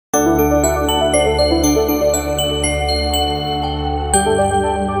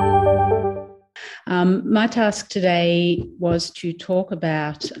My task today was to talk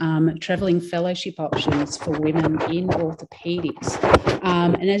about travelling fellowship options for women in orthopaedics.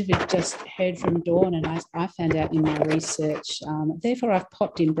 And as we've just heard from Dawn, and I found out in my research, therefore I've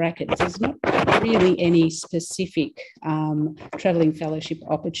popped in brackets, there's not really any specific travelling fellowship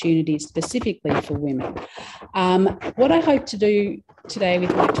opportunities specifically for women. What I hope to do today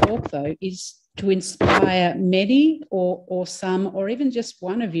with my talk, though, is to inspire many or some, or even just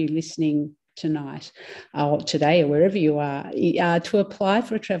one of you listening tonight or today or wherever you are, to apply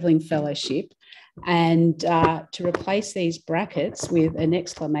for a travelling fellowship and to replace these brackets with an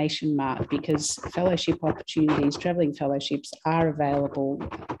exclamation mark, because fellowship opportunities, travelling fellowships are available,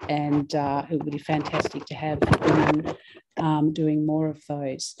 and it would be fantastic to have women doing more of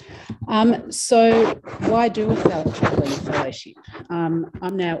those. So why do a travelling fellowship? I'm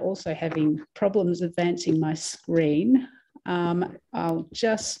now also having problems advancing my screen. I'll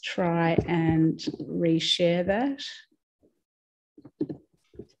just try and reshare that.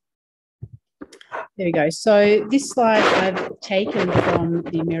 There we go. So this slide I've taken from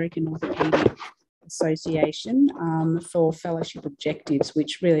the American Orthopaedic Association for fellowship objectives,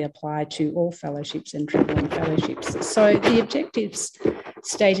 which really apply to all fellowships and travelling fellowships. So the objectives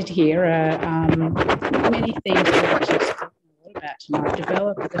stated here are many themes that I've spoken a lot about tonight.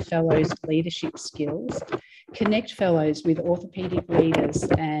 Develop the fellows' leadership skills, connect fellows with orthopaedic leaders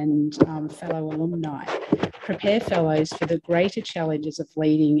and fellow alumni, prepare fellows for the greater challenges of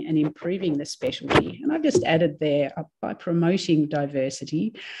leading and improving the specialty. And I've just added there, by promoting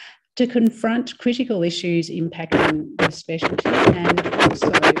diversity, to confront critical issues impacting the specialty, and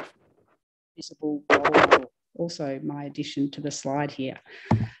also visible role model, also my addition to the slide here.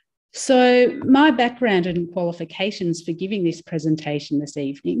 So my background and qualifications for giving this presentation this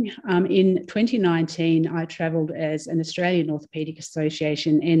evening. In 2019, I travelled as an Australian Orthopaedic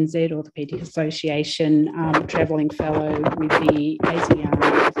Association, NZ Orthopaedic Association, travelling fellow with the ASEAN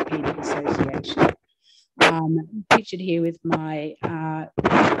Orthopaedic Association. Pictured here with my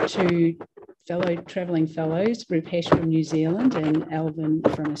two fellow travelling fellows, Rupesh from New Zealand and Alvin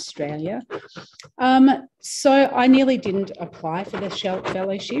from Australia. So I nearly didn't apply for the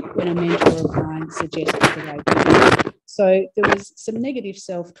fellowship when a mentor of mine suggested that I do. So there was some negative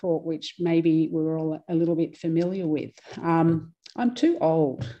self-talk, which maybe we're all a little bit familiar with. I'm too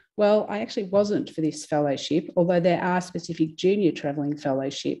old. Well, I actually wasn't for this fellowship, although there are specific junior travelling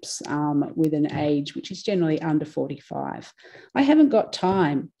fellowships with an age which is generally under 45. I haven't got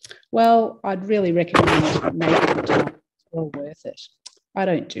time. Well, I'd really recommend making the time. It's well worth it. I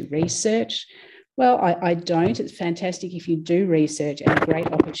don't do research. Well, I don't. It's fantastic if you do research and a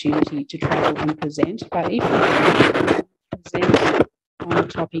great opportunity to travel and present. But if you present on a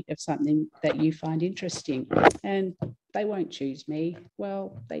topic of something that you find interesting, and they won't choose me,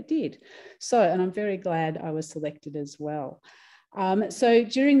 well, they did. So, and I'm very glad I was selected as well. So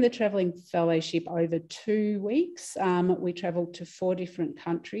during the travelling fellowship over 2 weeks, we travelled to 4 different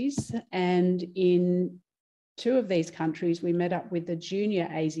countries, and in 2 of these countries, we met up with the junior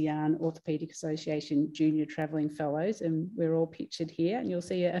ASEAN Orthopaedic Association junior travelling fellows, and we're all pictured here. And you'll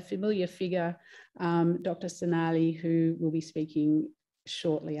see a familiar figure, Dr. Sonali, who will be speaking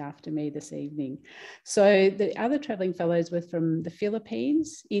shortly after me this evening. So the other travelling fellows were from the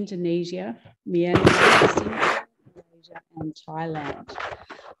Philippines, Indonesia, Myanmar, Singapore, Malaysia, and Thailand.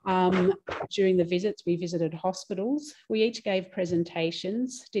 During the visits, we visited hospitals. We each gave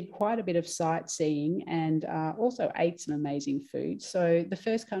presentations, did quite a bit of sightseeing, and also ate some amazing food. So the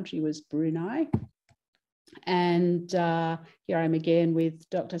first country was Brunei. And here I'm again with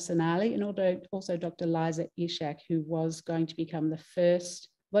Dr. Sonali and also Dr. Liza Ishak, who was going to become the first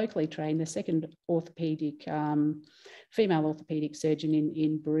locally trained, the second orthopaedic, female orthopaedic surgeon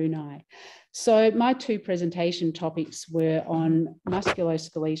in Brunei. So my 2 presentation topics were on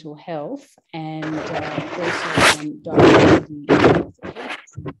musculoskeletal health and also on diversity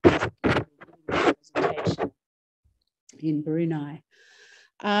presentation in Brunei.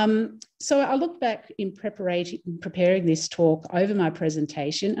 So I look back in preparing this talk over my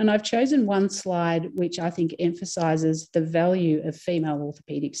presentation, and I've chosen one slide which I think emphasises the value of female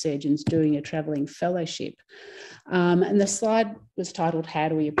orthopaedic surgeons doing a travelling fellowship. And the slide was titled, "How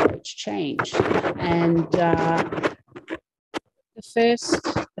do we approach change?" And the first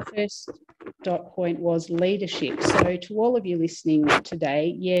dot point was leadership. So to all of you listening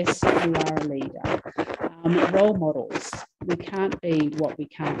today, yes, you are a leader. Role models. We can't be what we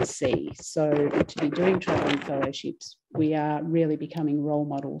can't see. So to be doing travelling fellowships, we are really becoming role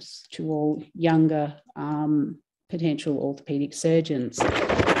models to all younger potential orthopaedic surgeons.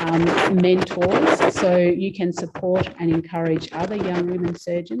 Mentors, so you can support and encourage other young women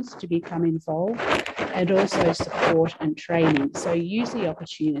surgeons to become involved, and also support and training. So use the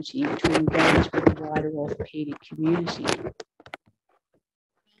opportunity to engage with the wider orthopaedic community.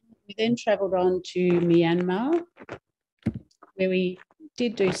 We then travelled on to Myanmar, where we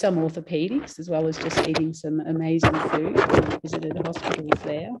did do some orthopaedics as well as just eating some amazing food. We visited hospitals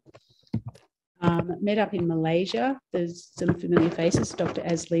there. Met up in Malaysia. There's some familiar faces, Dr.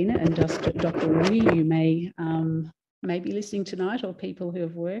 Aslina and Dr. Rui, you may be listening tonight, or people who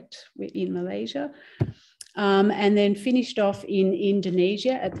have worked in Malaysia. And then finished off in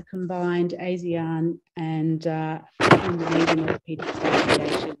Indonesia at the combined ASEAN and Indonesian Orthopaedic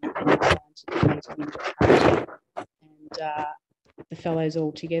Association and the fellows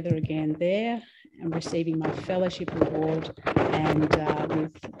all together again there, and receiving my fellowship award, and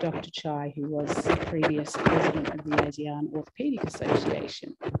with Dr. Chai, who was the previous president of the ASEAN Orthopaedic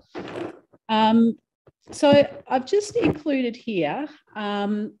Association. So I've just included here,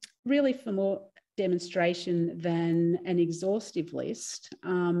 really for more demonstration than an exhaustive list.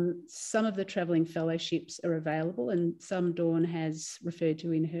 Some of the travelling fellowships are available, and some Dawn has referred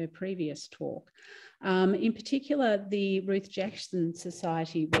to in her previous talk. In particular, the Ruth Jackson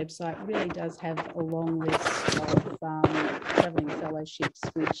Society website really does have a long list of travelling fellowships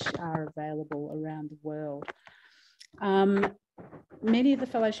which are available around the world. Many of the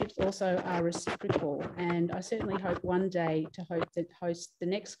fellowships also are reciprocal, and I certainly hope one day to host the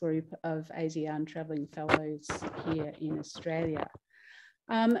next group of ASEAN travelling fellows here in Australia.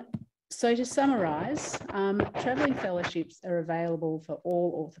 So to summarise, travelling fellowships are available for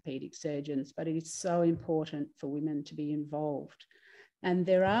all orthopaedic surgeons, but it is so important for women to be involved. And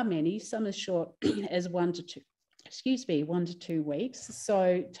there are many, some as short as 1 to 2 weeks.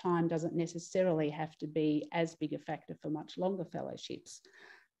 So time doesn't necessarily have to be as big a factor for much longer fellowships.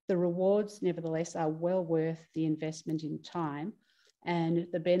 The rewards, nevertheless, are well worth the investment in time, and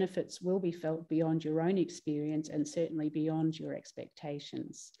the benefits will be felt beyond your own experience and certainly beyond your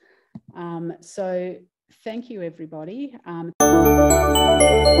expectations. So thank you, everybody.